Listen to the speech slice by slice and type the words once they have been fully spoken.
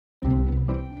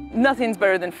Nothing's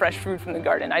better than fresh fruit from the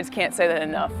garden. I just can't say that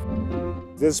enough.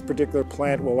 This particular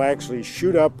plant will actually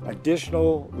shoot up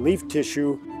additional leaf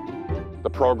tissue. The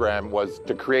program was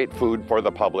to create food for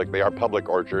the public. They are public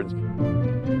orchards.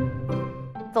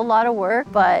 It's a lot of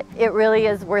work, but it really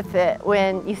is worth it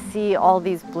when you see all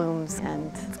these blooms,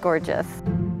 and it's gorgeous.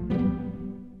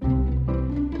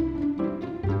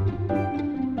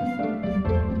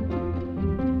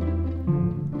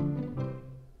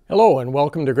 Hello and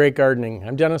welcome to Great Gardening.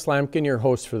 I'm Dennis Lampkin, your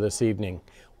host for this evening.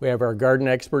 We have our garden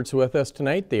experts with us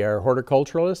tonight. They are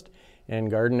horticulturalist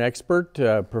and garden expert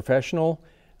professional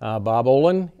Bob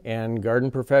Olin and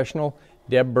garden professional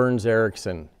Deb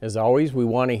Burns-Erickson. As always, we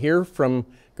want to hear from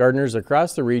gardeners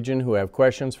across the region who have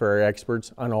questions for our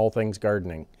experts on all things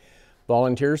gardening.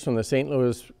 Volunteers from the St.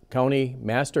 Louis County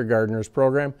Master Gardeners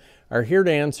Program are here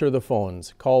to answer the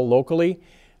phones. Call locally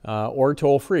or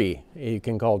toll free. You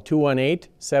can call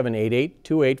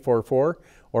 218-788-2844 or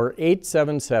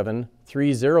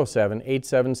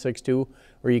 877-307-8762,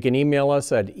 or you can email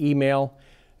us at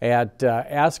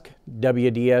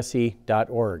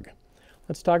askwdse.org.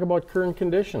 Let's talk about current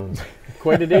conditions.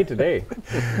 Quite a day today.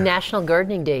 National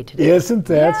Gardening Day today. Isn't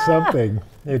that something?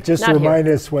 It just reminds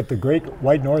us what the Great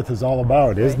White North is all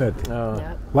about, isn't it?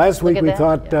 Last week we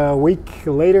thought a week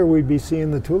later we'd be seeing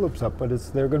the tulips up, but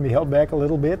they're going to be held back a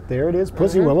little bit. There it is,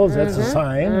 pussy willows, that's a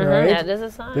sign, right? That is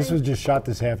a sign. This was just shot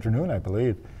this afternoon, I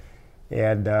believe.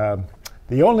 And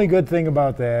the only good thing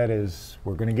about that is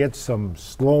we're going to get some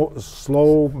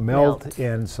slow melt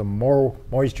and some more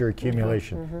moisture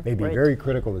accumulation. Maybe very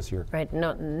critical this year. Right,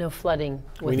 no flooding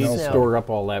with We need snow. to store up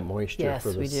all that moisture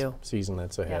for we this do. season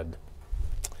that's ahead.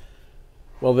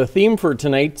 Well, the theme for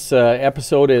tonight's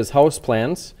episode is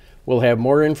houseplants. We'll have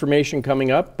more information coming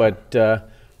up, but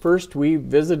first we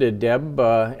visited Deb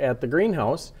at the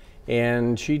greenhouse,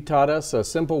 and she taught us a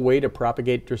simple way to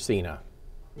propagate Dracaena.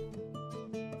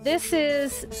 This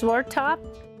is Swartop.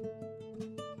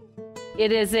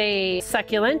 It is a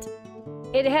succulent.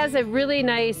 It has a really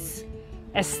nice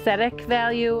aesthetic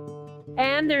value,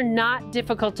 and they're not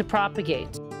difficult to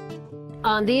propagate.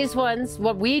 On these ones,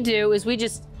 what we do is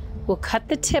we'll cut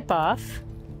the tip off,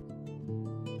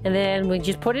 and then we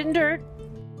just put it in dirt,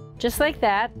 just like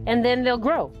that, and then they'll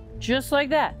grow, just like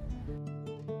that.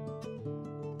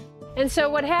 And so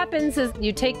what happens is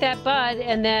you take that bud,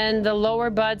 and then the lower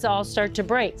buds all start to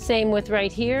break. Same with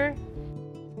right here.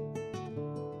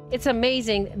 It's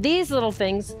amazing. These little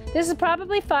things, this is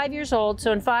probably 5 years old,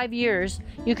 so in 5 years,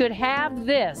 you could have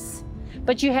this,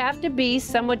 but you have to be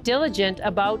somewhat diligent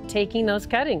about taking those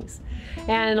cuttings.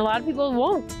 And a lot of people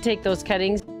won't take those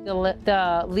cuttings,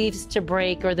 the leaves to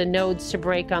break or the nodes to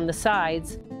break on the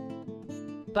sides.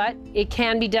 But it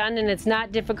can be done, and it's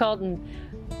not difficult. And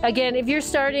again, if you're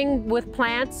starting with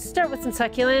plants, start with some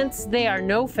succulents. They are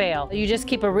no fail. You just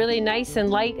keep a really nice and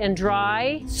light and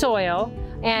dry soil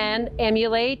and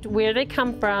emulate where they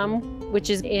come from,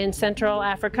 which is in Central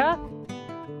Africa.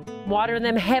 Water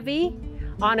them heavy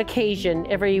on occasion,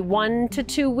 every 1 to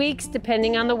 2 weeks,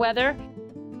 depending on the weather.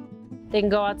 They can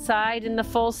go outside in the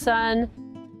full sun.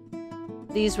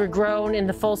 These were grown in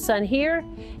the full sun here,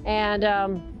 and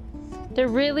they're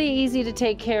really easy to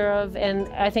take care of, and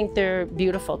I think they're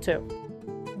beautiful too.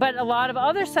 But a lot of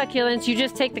other succulents, you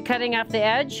just take the cutting off the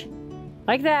edge,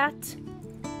 like that.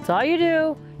 That's all you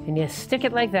do, and you stick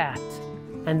it like that,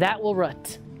 and that will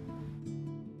root.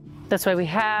 That's why we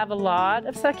have a lot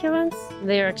of succulents.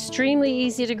 They're extremely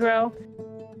easy to grow.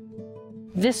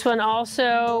 This one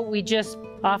also,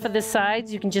 off of the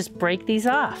sides, you can just break these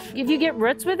off. If you get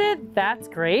roots with it, that's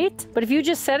great. But if you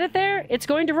just set it there, it's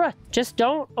going to root. Just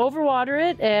don't overwater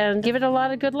it and give it a lot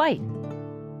of good light.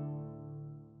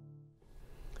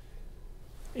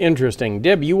 Interesting.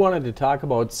 Deb, you wanted to talk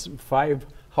about 5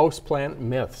 houseplant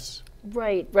myths.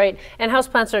 Right. And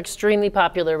houseplants are extremely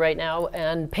popular right now,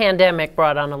 and pandemic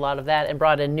brought on a lot of that and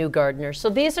brought in new gardeners. So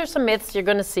these are some myths you're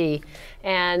going to see.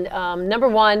 And number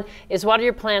one is water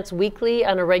your plants weekly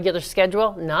on a regular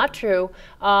schedule. Not true.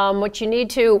 What you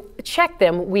need to check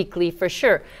them weekly for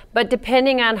sure. But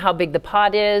depending on how big the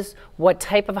pot is, what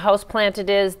type of houseplant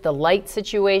it is, the light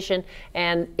situation,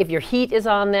 and if your heat is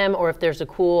on them or if there's a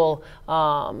cool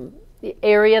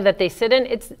area that they sit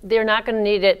in, they're not going to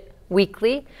need it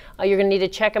weekly. You're going to need to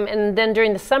check them, and then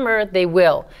during the summer they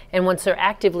will, and once they're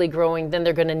actively growing, then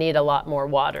they're going to need a lot more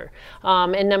water.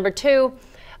 And number two,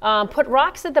 put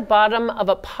rocks at the bottom of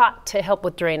a pot to help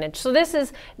with drainage. So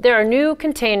there are new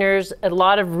containers, a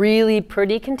lot of really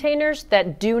pretty containers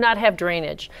that do not have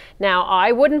drainage. Now,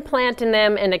 I wouldn't plant in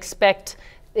them and expect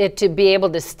it to be able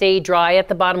to stay dry at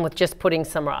the bottom with just putting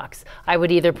some rocks. I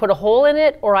would either put a hole in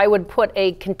it or I would put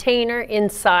a container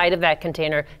inside of that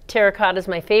container. Terracotta is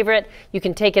my favorite. You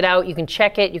can take it out, you can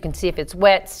check it, you can see if it's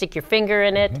wet, stick your finger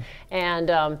in it, and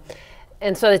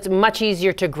so it's much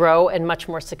easier to grow and much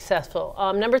more successful.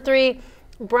 Number 3,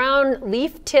 brown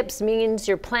leaf tips means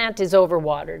your plant is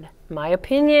overwatered. My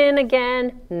opinion,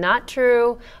 again, not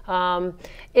true.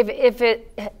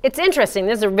 It's interesting,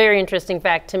 this is a very interesting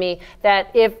fact to me, that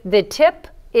if the tip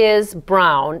is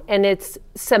brown and it's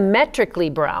symmetrically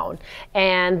brown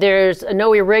and there's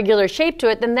no irregular shape to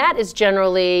it, then that is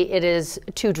generally, it is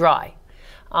too dry.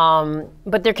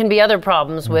 But there can be other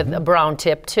problems with a brown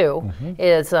tip too.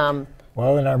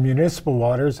 Well, in our municipal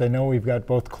waters, I know we've got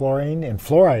both chlorine and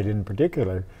fluoride in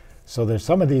particular. So there's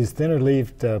some of these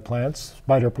thinner-leaved plants,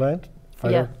 spider plant,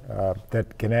 that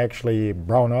can actually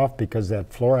brown off because that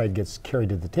fluoride gets carried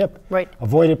to the tip. Right.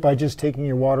 Avoid it by just taking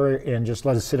your water and just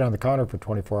let it sit on the counter for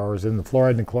 24 hours. And the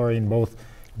fluoride and chlorine both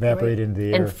evaporate into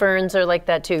the air. And ferns are like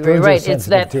that too. Ferns You're right. It's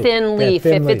that too. thin leaf.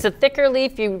 Thin if leaf. it's a thicker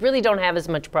leaf, you really don't have as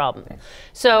much problem.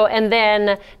 So, and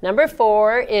then number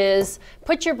 4 is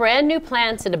put your brand new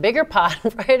plants in a bigger pot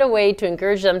right away to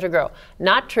encourage them to grow.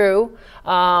 Not true.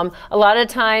 A lot of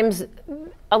times,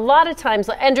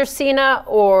 Androcina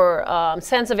or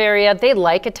Sansevieria, they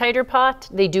like a tighter pot.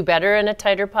 They do better in a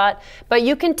tighter pot. But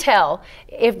you can tell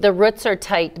if the roots are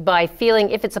tight by feeling,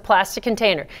 if it's a plastic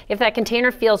container. If that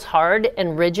container feels hard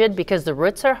and rigid because the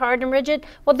roots are hard and rigid,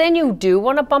 well then you do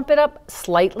want to bump it up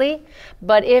slightly.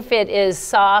 But if it is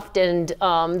soft and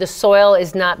the soil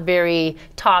is not very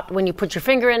taut when you put your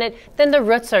finger in it, then the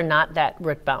roots are not that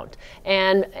root bound.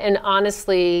 And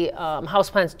honestly,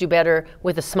 houseplants do better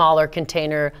with a smaller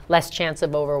container, less chance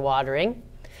of overwatering.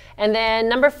 And then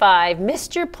number 5,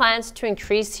 mist your plants to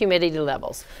increase humidity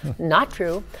levels. Not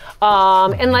true.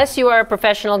 Unless you are a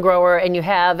professional grower and you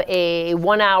have a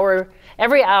 1 hour,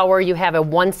 every hour you have a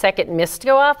 1 second mist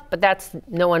go off, but that's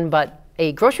no one but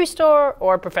a grocery store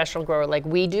or a professional grower. Like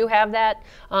we do have that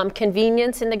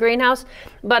convenience in the greenhouse.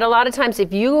 But a lot of times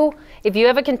if you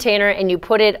have a container and you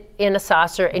put it in a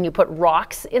saucer and you put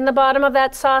rocks in the bottom of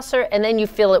that saucer and then you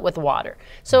fill it with water.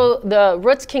 So the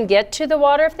roots can get to the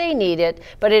water if they need it,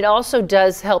 but it also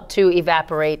does help to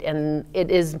evaporate and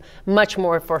it is much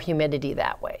more for humidity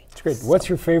that way. That's great. What's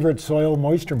your favorite soil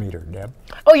moisture meter, Deb?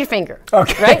 Oh, your finger.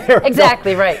 Okay. Right?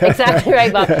 Exactly right. Exactly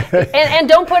right, Bob. And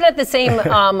don't put it at the same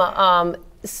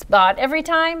spot every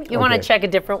time. You want to check a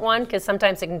different one because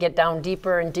sometimes it can get down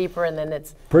deeper and deeper and then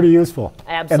it's pretty useful.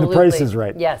 Absolutely. And the price is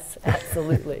right. Yes,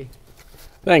 absolutely.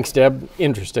 Thanks, Deb.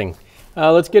 Interesting.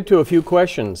 Let's get to a few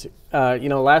questions.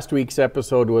 Last week's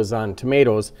episode was on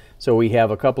tomatoes, so we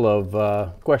have a couple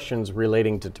of questions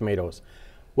relating to tomatoes.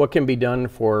 What can be done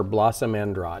for blossom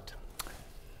end rot?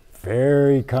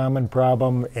 Very common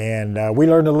problem, and we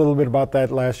learned a little bit about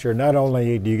that last year. Not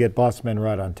only do you get blossom end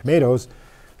rot on tomatoes,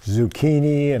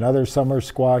 zucchini and other summer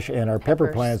squash and our pepper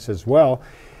plants as well,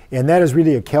 and that is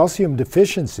really a calcium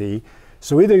deficiency.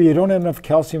 So either you don't have enough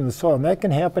calcium in the soil, and that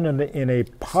can happen in a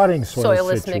potting soil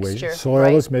Soilless situation. Mixture.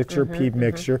 Soilless mixture, peat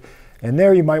mixture. And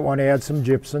there you might want to add some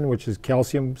gypsum, which is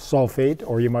calcium sulfate,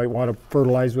 or you might want to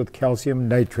fertilize with calcium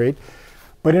nitrate.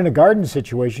 But in a garden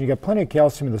situation, you got plenty of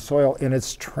calcium in the soil, and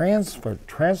it's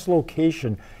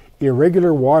translocation,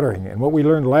 irregular watering. And what we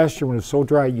learned last year when it was so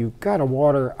dry, you've got to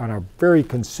water on a very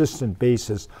consistent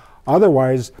basis.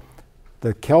 Otherwise,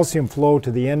 the calcium flow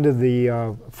to the end of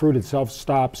the fruit itself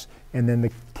stops, and then the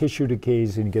tissue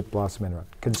decays and you get blossom end rot.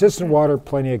 Consistent water,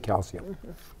 plenty of calcium.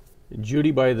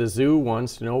 Judy by the zoo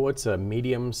wants to know what's a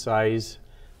medium-size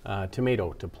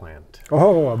tomato to plant.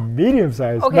 Oh, a medium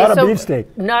size, not a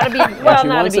beefsteak. Not a beef. Well, she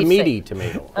not wants a beefsteak. A meaty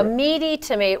tomato. A meaty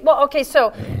tomato. Well, okay,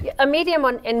 so a medium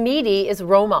one, and meaty is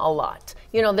Roma a lot.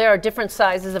 There are different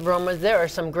sizes of Romas. There are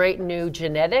some great new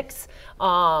genetics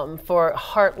for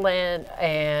Heartland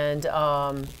and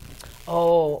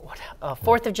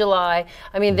 4th of July.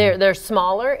 I mean, they're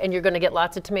smaller, and you're going to get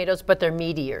lots of tomatoes, but they're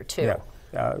meatier too.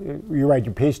 Yeah, you're right.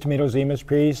 Your paste tomatoes, Amos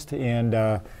paste, and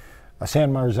a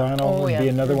San Marzano would be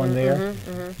another one there.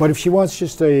 But if she wants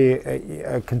just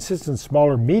a consistent,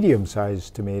 smaller,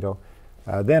 medium-sized tomato,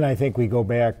 then I think we go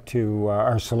back to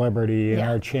our celebrity and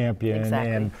our champion,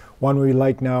 and one we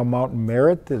like now, Mountain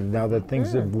Merit. Now that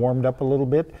things have warmed up a little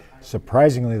bit,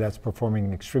 surprisingly, that's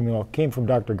performing extremely well. Came from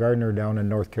Dr. Gardner down in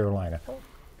North Carolina.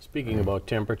 Speaking about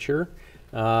temperature,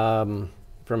 from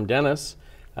Dennis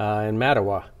in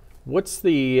Mattawa. What's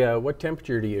the what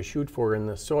temperature do you shoot for in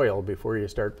the soil before you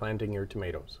start planting your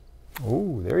tomatoes?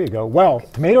 Oh, there you go. Well,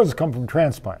 tomatoes come from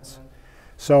transplants.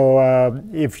 So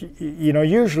if you know,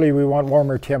 usually we want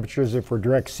warmer temperatures if we're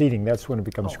direct seeding. That's when it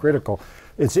becomes critical.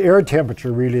 It's air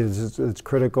temperature really that's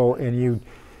critical, and you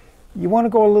want to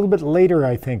go a little bit later,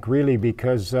 I think, really,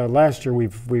 because last year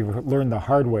we've learned the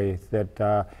hard way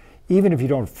that even if you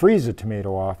don't freeze a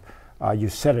tomato off, you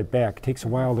set it back. It takes a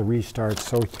while to restart,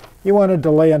 so you want to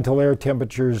delay until air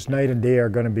temperatures night and day are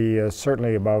going to be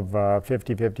certainly above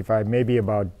 50, 55, maybe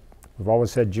about, we've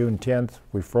always said June 10th.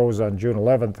 We froze on June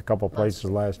 11th a couple places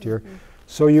last year.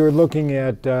 So you're looking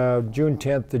at June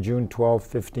 10th to June 12th,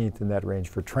 15th, in that range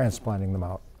for transplanting them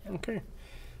out. Okay.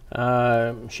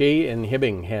 Shea in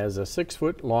Hibbing has a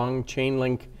 6-foot long chain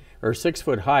link, or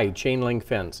 6-foot high chain link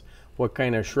fence. What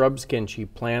kind of shrubs can she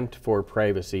plant for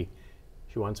privacy?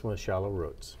 She wants them with shallow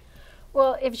roots.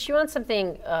 Well, if she wants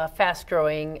something fast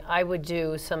growing, I would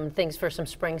do some things for some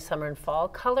spring, summer, and fall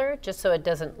color, just so it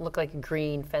doesn't look like a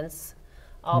green fence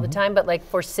all the time. But like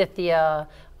forsythia,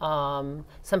 some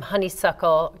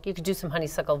honeysuckle, you could do some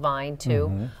honeysuckle vine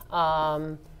too.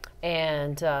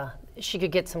 And she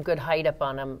could get some good height up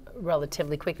on them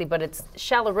relatively quickly, but it's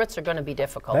shallow roots are going to be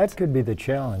difficult. That could be the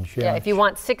challenge. Yeah, if you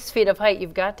want 6 feet of height,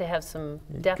 you've got to have some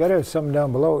depth. Got to have something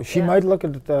down below. She might look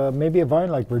at maybe a vine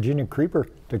like Virginia creeper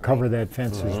to cover that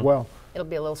fence as well. It'll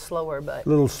be a little slower, but a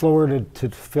little slower to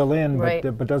fill in, Right.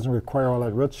 but doesn't require all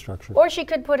that root structure. or she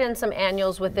could put in some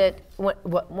annuals with it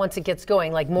once it gets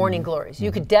going, like morning glories.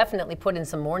 You could definitely put in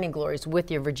some morning glories with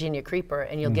your Virginia creeper,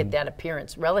 and you'll get that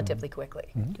appearance relatively quickly.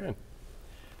 Good.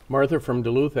 Martha from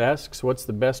Duluth asks, what's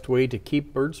the best way to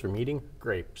keep birds from eating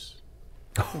grapes?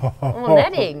 Well,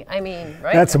 netting, I mean,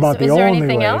 right? That's about the Is there only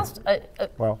anything way. else?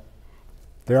 Well,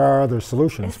 there are other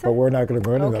solutions, but we're not going to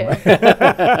go into Okay.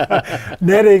 them.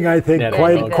 Netting, I think, Netting,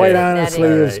 quite okay. honestly,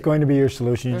 Netting. is going to be your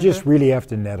solution. You just really have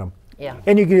to net them. Yeah.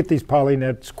 And you can get these poly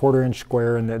nets, 1/4 inch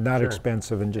square, and they're not Sure.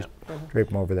 expensive, and just drape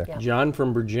them over there. Yeah. John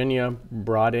from Virginia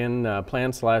brought in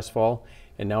plants last fall,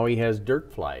 and now he has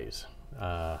dirt flies.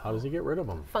 How does he get rid of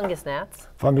them? Fungus gnats.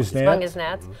 Fungus gnats? Fungus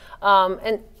gnats.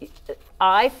 And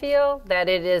I feel that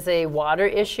it is a water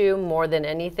issue more than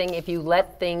anything. If you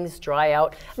let things dry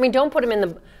out, I mean, don't put them in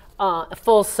the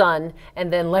full sun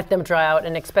and then let them dry out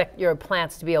and expect your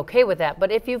plants to be okay with that.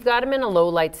 But if you've got them in a low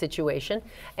light situation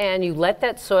and you let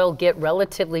that soil get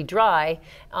relatively dry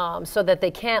so that they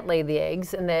can't lay the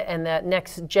eggs and that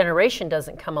next generation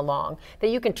doesn't come along, that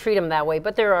you can treat them that way.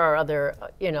 But there are other,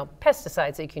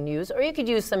 pesticides that you can use, or you could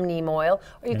use some neem oil,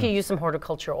 or you could use some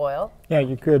horticulture oil. Yeah,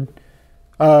 you could.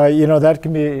 That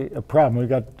can be a problem. We've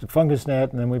got the fungus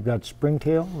gnat, and then we've got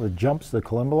springtail, the jumps, the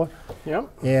columbella. Yep.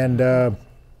 And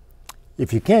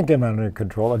if you can't get them under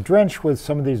control, a drench with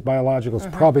some of these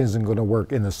biologicals probably isn't going to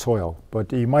work in the soil.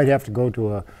 But you might have to go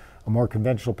to a more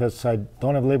conventional pesticide.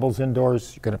 Don't have labels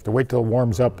indoors. You're going to have to wait till it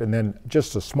warms up, and then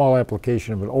just a small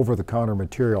application of an over-the-counter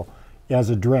material as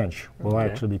a drench will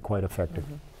actually be quite effective.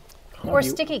 Or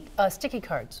sticky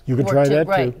cards. You could Work try too, that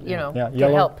right, too. to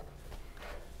Yellow. help.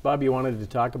 Bob, you wanted to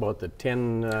talk about the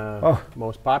 10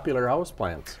 most popular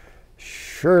houseplants.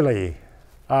 Surely.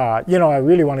 I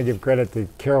really want to give credit to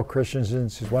Carol Christensen.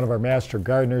 She's one of our master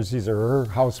gardeners. These are her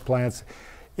house plants.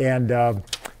 And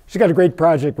she's got a great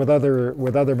project with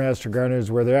other master gardeners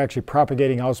where they're actually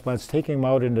propagating houseplants, taking them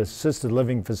out into assisted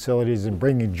living facilities and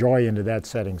bringing joy into that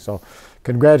setting. So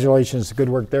congratulations, the good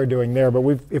work they're doing there.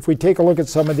 But if we take a look at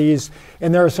some of these,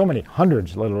 and there are so many,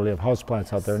 hundreds literally of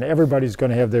houseplants out there, and everybody's going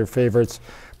to have their favorites.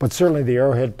 But certainly the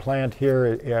arrowhead plant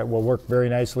here will work very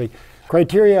nicely.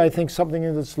 Criteria, I think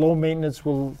something that's low maintenance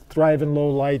will thrive in low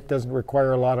light, doesn't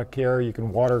require a lot of care. You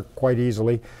can water quite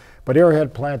easily. But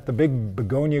arrowhead plant, the big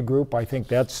begonia group, I think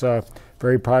that's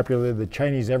very popular. The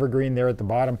Chinese evergreen there at the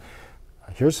bottom.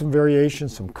 Here's some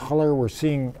variations, some color. We're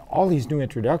seeing all these new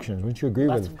introductions. Wouldn't you agree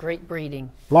with it? Lots of great breeding.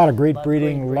 A lot of great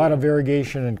breeding, a lot of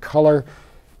variegation in color.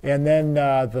 And then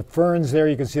the ferns there,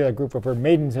 you can see that group of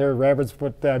maidens hair, rabbit's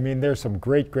foot. I mean, there's some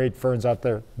great ferns out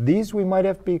there. These we might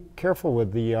have to be careful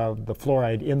with the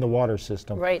fluoride in the water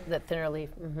system. Right, that thinner leaf.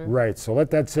 Right, so let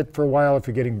that sit for a while if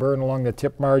you're getting burned along the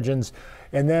tip margins.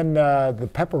 And then the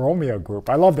peperomia group.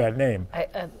 I love that name.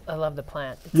 I love the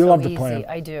plant. It's You so love the easy. plant.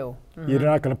 I do. You're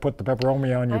not going to put the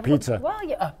peperomia on your pizza. Well,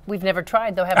 yeah, we've never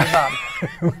tried though, have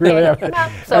we, Bob? Really?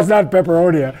 So That's not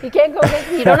peperonia. you can't go.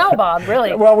 You don't know, Bob.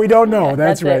 Really? Well, we don't know.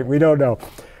 That's That's right. it. We don't know.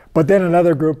 But then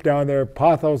another group down there,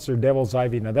 pothos or devil's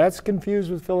ivy. Now that's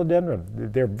confused with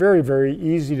philodendron. They're very, very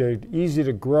easy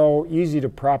to grow, easy to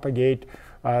propagate.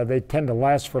 They tend to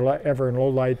last forever in low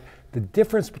light. The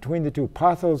difference between the two,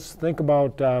 pothos, think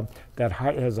about that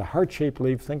heart, has a heart-shaped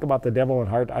leaf. Think about the devil and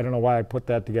heart. I don't know why I put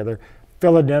that together.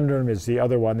 Philodendron is the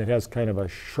other one that has kind of a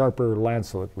sharper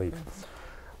lanceolate leaf.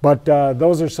 But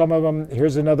those are some of them.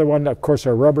 Here's another one, of course,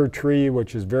 our rubber tree,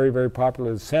 which is very, very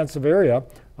popular, is Sansevieria.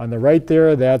 On the right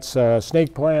there, that's a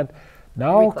snake plant.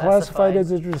 Now classified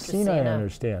as a Dracaena, I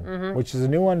understand, which is a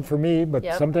new one for me, but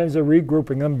sometimes they're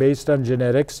regrouping them based on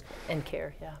genetics. And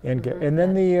care, yeah. And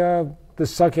then the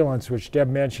succulents, which Deb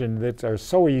mentioned, that are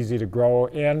so easy to grow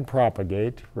and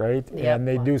propagate, right? And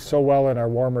they do so well in our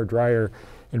warmer, drier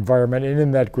environment. And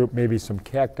in that group, maybe some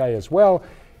cacti as well.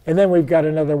 And then we've got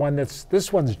another one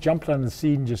this one's jumped on the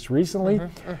scene just recently,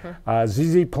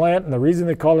 ZZ plant. And the reason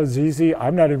they call it ZZ,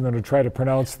 I'm not even going to try to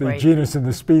pronounce the genus and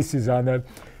the species on that.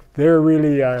 They're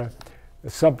really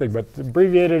something, but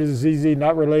abbreviated as ZZ,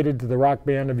 not related to the rock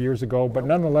band of years ago, but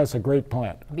nonetheless a great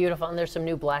plant. Beautiful, and there's some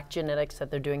new black genetics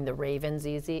that they're doing. The Raven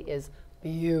ZZ is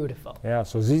beautiful. Yeah,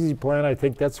 so ZZ plant, I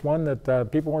think that's one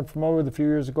that people weren't familiar with a few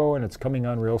years ago, and it's coming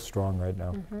on real strong right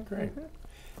now. Great.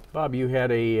 Bob, you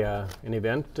had an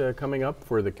event coming up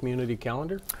for the community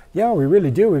calendar? Yeah, we really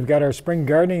do. We've got our spring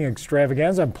gardening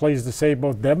extravaganza. I'm pleased to say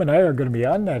both Deb and I are going to be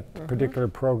on that particular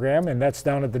program, and that's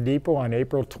down at the Depot on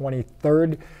April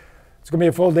 23rd. It's going to be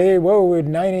a full day, at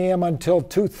 9 a.m. until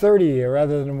 2:30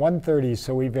 rather than 1:30,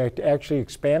 so we've actually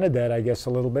expanded that, I guess, a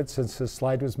little bit since this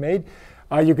slide was made.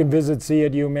 You can visit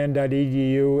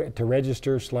c@umn.edu to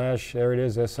register / there it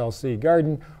is, SLC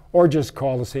Garden, or just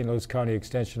call the St. Louis County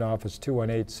Extension Office,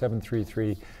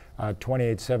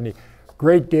 218-733-2870.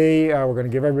 Great day. We're going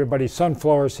to give everybody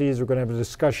sunflower seeds. We're going to have a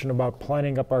discussion about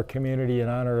planting up our community in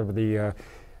honor of the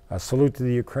salute to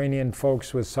the Ukrainian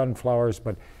folks with sunflowers,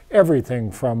 but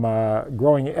everything from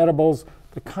growing edibles.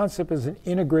 The concept is an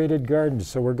integrated garden,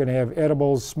 so we're going to have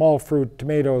edibles, small fruit,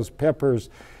 tomatoes, peppers,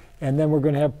 and then we're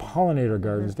going to have pollinator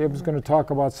gardens. Deb's going to talk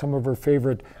about some of her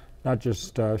favorite, not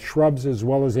just shrubs as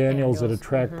well as annuals that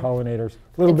attract pollinators.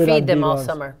 A little bit feed them all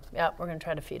summer. Yeah, we're going to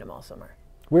try to feed them all summer.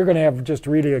 We're going to have just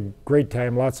really a great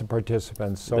time, lots of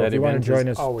participants. So if you want to join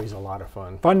us, always a lot of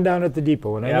fun. Fun down at the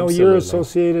Depot, and I know you're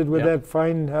associated with that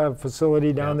fine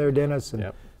facility down there, Dennis.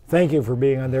 And thank you for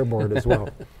being on their board as well.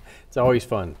 It's always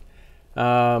fun.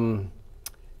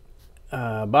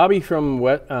 Bobby from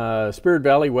Spirit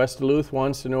Valley, West Duluth,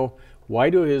 wants to know, why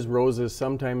do his roses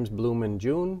sometimes bloom in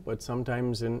June, but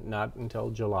sometimes not until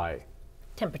July?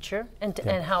 Temperature and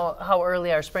how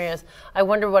early our spring is. I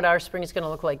wonder what our spring is going to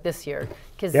look like this year,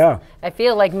 because I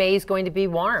feel like May is going to be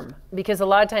warm, because a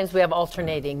lot of times we have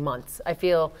alternating months. I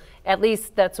feel at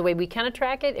least that's the way we kind of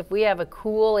track it. If we have a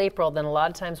cool April, then a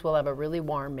lot of times we'll have a really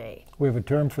warm May. We have a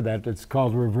term for that. It's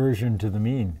called reversion to the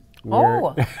mean.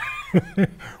 I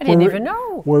didn't even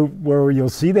know. Where you'll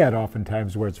see that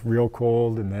oftentimes, where it's real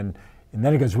cold and then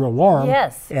it gets real warm.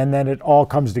 Yes. And then it all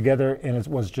comes together, and it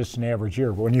was just an average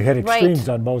year. But when you had extremes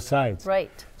on both sides. Right.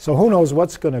 So who knows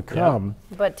what's going to come.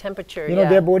 Yeah. But temperature, You know,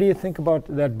 Deb, what do you think about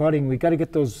that budding? We got to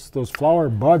get those flower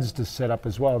buds to set up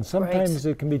as well. And sometimes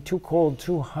it can be too cold,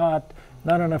 too hot,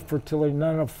 not enough fertility,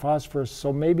 not enough phosphorus.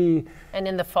 So maybe... And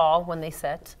in the fall when they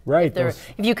set. Right.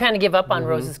 If you kind of give up on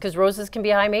roses, because roses can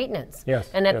be high maintenance. Yes.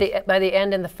 And by the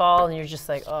end in the fall, and you're just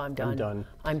like, oh, I'm done.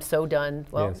 I'm so done.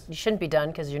 Well, you shouldn't be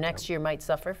done, because your next year might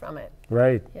suffer from it.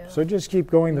 Right. Yeah. So just keep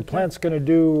going. The plant's going to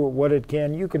do what it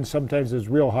can. You can sometimes, it's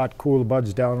real hot, cool the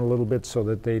buds down a little bit so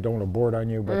that they don't abort on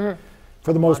you. But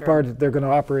for the most part, they're going to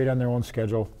operate on their own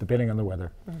schedule, depending on the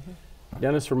weather.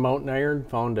 Dennis from Mountain Iron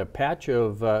found a patch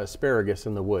of asparagus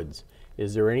in the woods.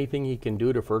 Is there anything he can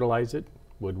do to fertilize it?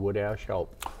 Would wood ash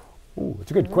help? Ooh, it's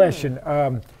a good question.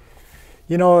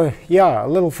 You know, a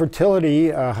little fertility,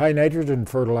 high nitrogen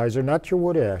fertilizer, not your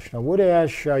wood ash. Now, wood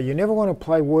ash, you never want to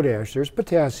apply wood ash. There's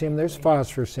potassium, there's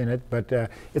phosphorus in it, but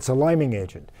it's a liming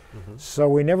agent. So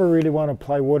we never really want to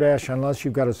apply wood ash unless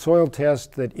you've got a soil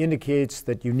test that indicates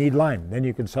that you need lime. Then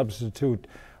you can substitute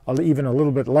even a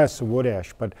little bit less of wood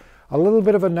ash. But a little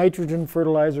bit of a nitrogen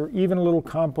fertilizer, even a little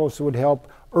compost would help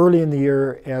early in the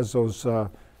year as those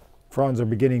fronds are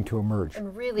beginning to emerge.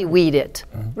 And really weed it.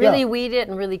 Really weed it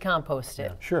and really compost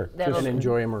it. Sure. And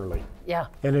enjoy them early. Yeah.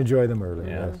 And enjoy them early,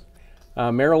 yes.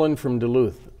 Marilyn from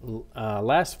Duluth.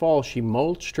 Last fall, she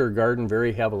mulched her garden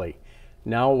very heavily.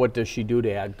 Now what does she do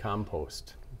to add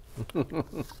compost?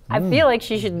 I feel like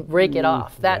she should rake it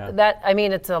off. I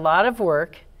mean, it's a lot of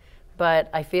work, but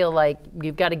I feel like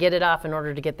you've got to get it off in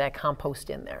order to get that compost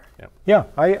in there. Yeah,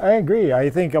 I agree. I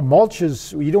think a mulch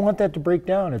is, you don't want that to break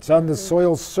down. It's on the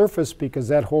soil surface because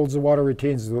that holds the water,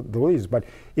 retains the leaves. But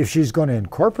if she's going to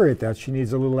incorporate that, she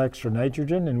needs a little extra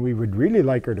nitrogen, and we would really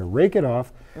like her to rake it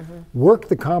off, work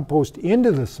the compost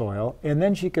into the soil, and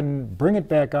then she can bring it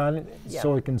back on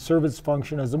so it can serve its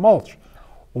function as a mulch.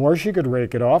 Or she could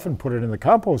rake it off and put it in the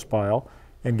compost pile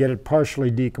and get it partially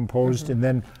decomposed and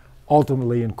then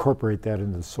ultimately incorporate that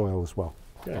into the soil as well.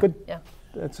 Good. Yeah.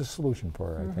 that's a solution for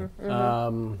her, I think.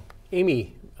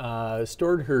 Amy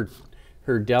stored her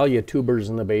dahlia tubers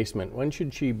in the basement. When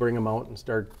should she bring them out and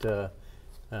start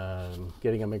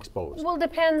getting them exposed? Well, it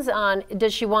depends on,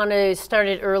 does she want to start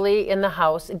it early in the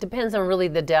house? It depends on really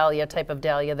the dahlia, type of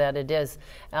dahlia that it is.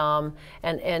 And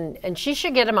she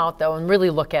should get them out though and really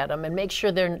look at them and make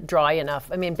sure they're dry enough.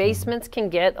 I mean, basements can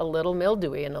get a little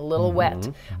mildewy and a little wet.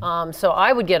 So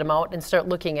I would get them out and start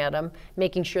looking at them,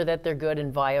 making sure that they're good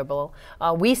and viable.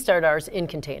 We start ours in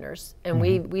containers, and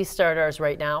we start ours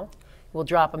right now. We'll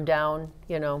drop them down,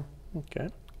 you know. Okay.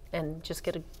 And just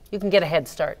you can get a head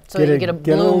start, so you get a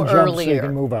bloom earlier. So you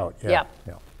can move out. Yeah.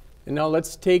 And now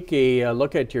let's take a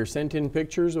look at your sent-in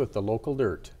pictures with the local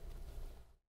dirt.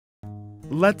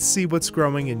 Let's see what's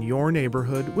growing in your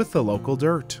neighborhood with the local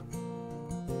dirt.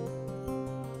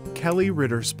 Kelly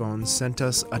Ritterspone sent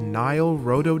us a Nile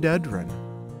rhododendron.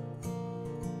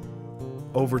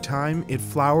 Over time, it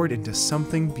flowered into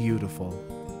something beautiful.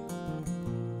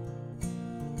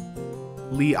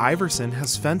 Lee Iverson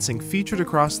has fencing featured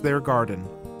across their garden.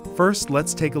 First,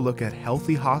 let's take a look at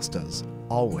healthy hostas,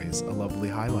 always a lovely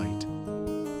highlight.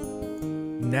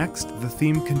 Next, the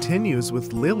theme continues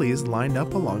with lilies lined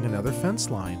up along another fence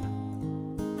line.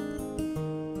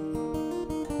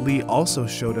 Lee also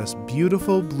showed us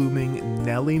beautiful blooming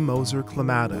Nellie Moser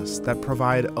clematis that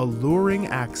provide alluring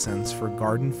accents for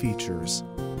garden features.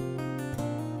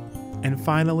 And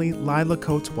finally, Lila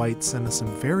Coates White sent us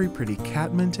some very pretty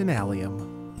catmint and allium.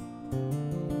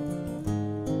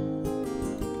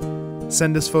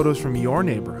 Send us photos from your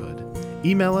neighborhood.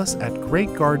 Email us at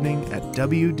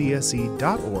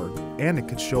greatgardening@wdse.org, and it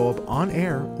could show up on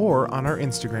air or on our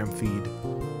Instagram feed.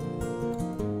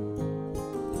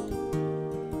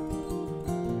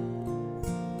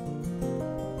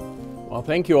 Well,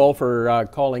 thank you all for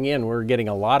calling in. We're getting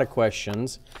a lot of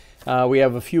questions. We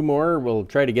have a few more. We'll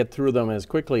try to get through them as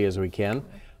quickly as we can.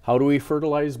 How do we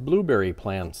fertilize blueberry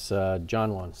plants?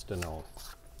 John wants to know.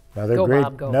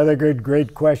 Another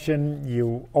great question.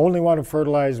 You only want to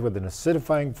fertilize with an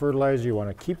acidifying fertilizer. You want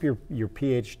to keep your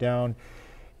pH down.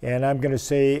 And I'm going to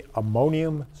say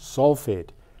ammonium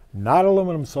sulfate, not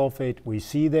aluminum sulfate. We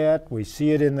see that. We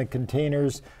see it in the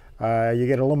containers. You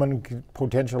get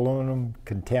potential aluminum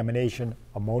contamination,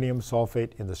 ammonium sulfate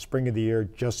in the spring of the year,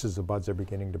 just as the buds are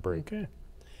beginning to break. Okay.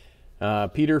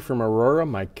 Peter from Aurora,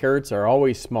 my carrots are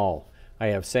always small. I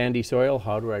have sandy soil.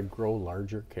 How do I grow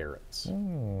larger carrots?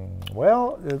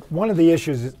 Well, one of the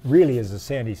issues really is the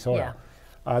sandy soil.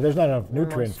 There's not enough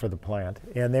nutrient for the plant,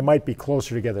 and they might be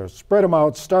closer together. Spread them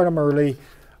out, start them early,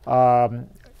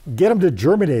 get them to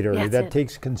germinate early. That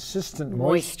takes consistent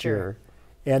moisture.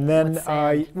 And then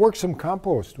work some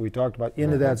compost, we talked about,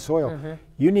 into that soil.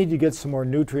 You need to get some more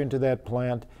nutrient to that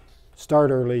plant. Start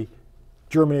early,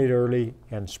 germinate early,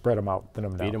 and spread them out, thin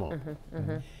them down. Feed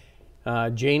them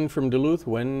out. Jane from Duluth,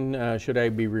 when should I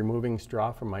be removing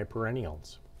straw from my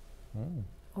perennials?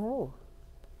 Oh,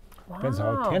 wow. Depends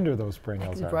how tender those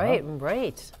perennials are. Right.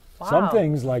 Wow. Some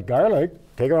things like garlic,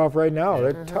 take it off right now.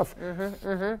 They're tough.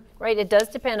 Right, it does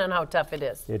depend on how tough it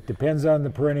is. It depends on the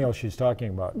perennial she's talking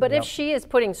about. But if she is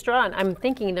putting straw on, I'm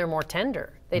thinking they're more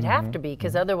tender. They'd have to be,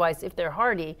 because otherwise, if they're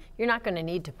hardy, you're not going to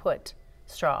need to put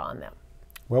straw on them.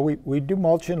 Well, we do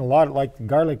mulching a lot, like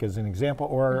garlic as an example,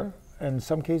 or in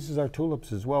some cases our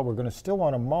tulips as well. We're going to still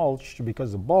want to mulch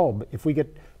because the bulb, if we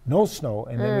get no snow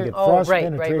and then we get frost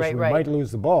penetration, we might lose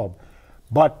the bulb.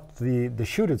 But the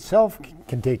shoot itself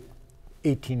can take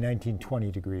 18, 19,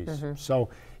 20 degrees. So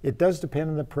it does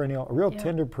depend on the perennial. A real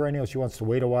tender perennial, she wants to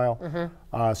wait a while.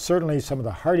 Certainly some of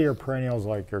the hardier perennials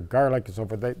like your garlic and so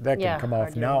forth, that can come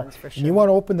off now. And you want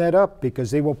to open that up because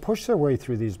they will push their way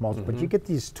through these mulch, but you get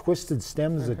these twisted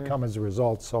stems that come as a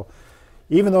result. So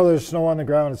even though there's snow on the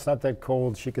ground, it's not that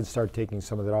cold, she can start taking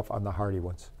some of that off on the hardy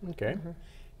ones. Okay.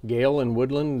 Gail in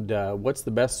Woodland, what's the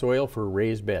best soil for a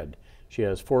raised bed? She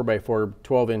has 4x4,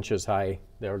 12 inches high.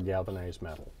 They're galvanized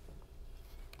metal.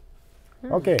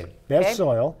 Okay, best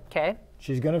soil. Okay.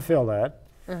 She's going to fill that.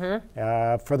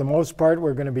 For the most part,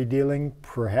 we're going to be dealing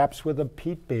perhaps with a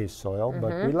peat-based soil,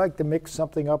 but we like to mix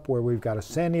something up where we've got a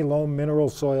sandy loam mineral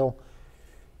soil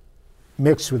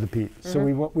mixed with the peat. So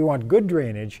we want good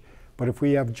drainage, but if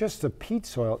we have just a peat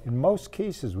soil, in most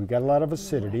cases we've got a lot of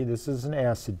acidity. This is an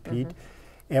acid peat,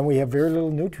 and we have very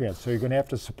little nutrients. So you're going to have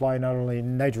to supply not only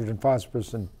nitrogen,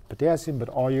 phosphorus, and potassium, but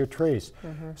all your trace.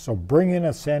 So bring in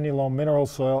a sandy loam mineral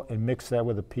soil and mix that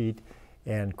with a peat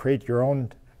and create your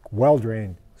own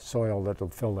well-drained soil that will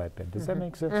fill that bed. Does that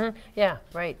make sense? Yeah,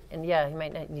 right. And yeah, you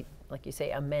might not need, like you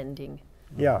say, amending.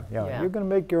 Yeah. You're going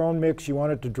to make your own mix. You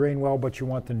want it to drain well, but you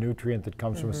want the nutrient that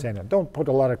comes from sand. Don't put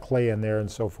a lot of clay in there and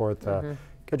so forth,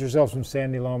 get yourself some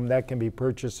sandy loam. That can be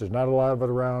purchased. There's not a lot of it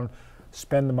around.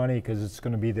 Spend the money because it's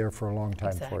going to be there for a long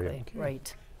time for you. Exactly,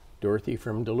 right. Dorothy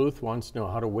from Duluth wants to know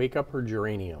how to wake up her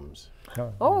geraniums.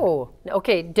 Oh,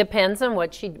 okay, depends on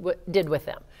what she did with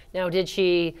them. Now, did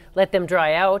she let them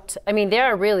dry out? I mean, they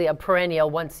are really a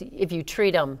perennial if you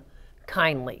treat them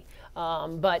kindly.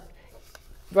 But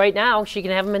right now, she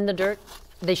can have them in the dirt.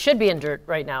 They should be in dirt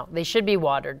right now. They should be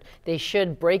watered. They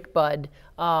should break bud.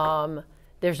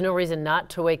 There's no reason not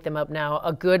to wake them up now.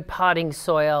 A good potting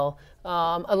soil,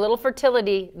 a little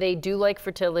fertility. They do like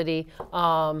fertility.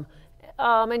 And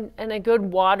a good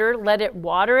water. Let it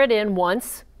water it in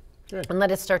once. Good. And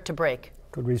let it start to break.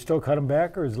 Could we still cut them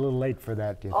back, or is it a little late for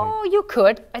that, do you think? Oh, you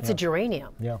could. It's a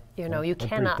geranium. Yeah. You know, you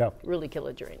cannot really kill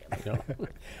a geranium. No.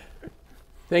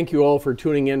 Thank you all for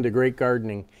tuning in to Great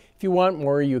Gardening. If you want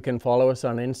more, you can follow us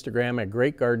on Instagram at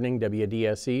Great Gardening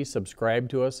WDSE. Subscribe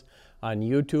to us on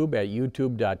YouTube at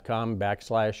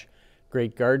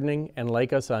youtube.com/Great Gardening, and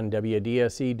like us on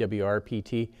WDSE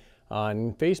WRPT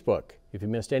on Facebook. If you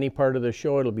missed any part of the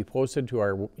show, it'll be posted to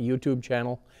our YouTube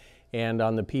channel and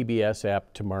on the PBS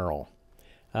app tomorrow.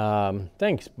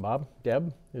 Thanks, Bob,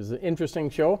 Deb. It was an interesting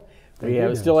show.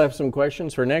 We still have some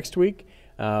questions for next week.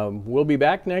 We'll be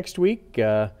back next week.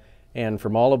 And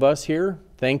from all of us here,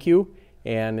 thank you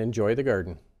and enjoy the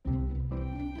garden.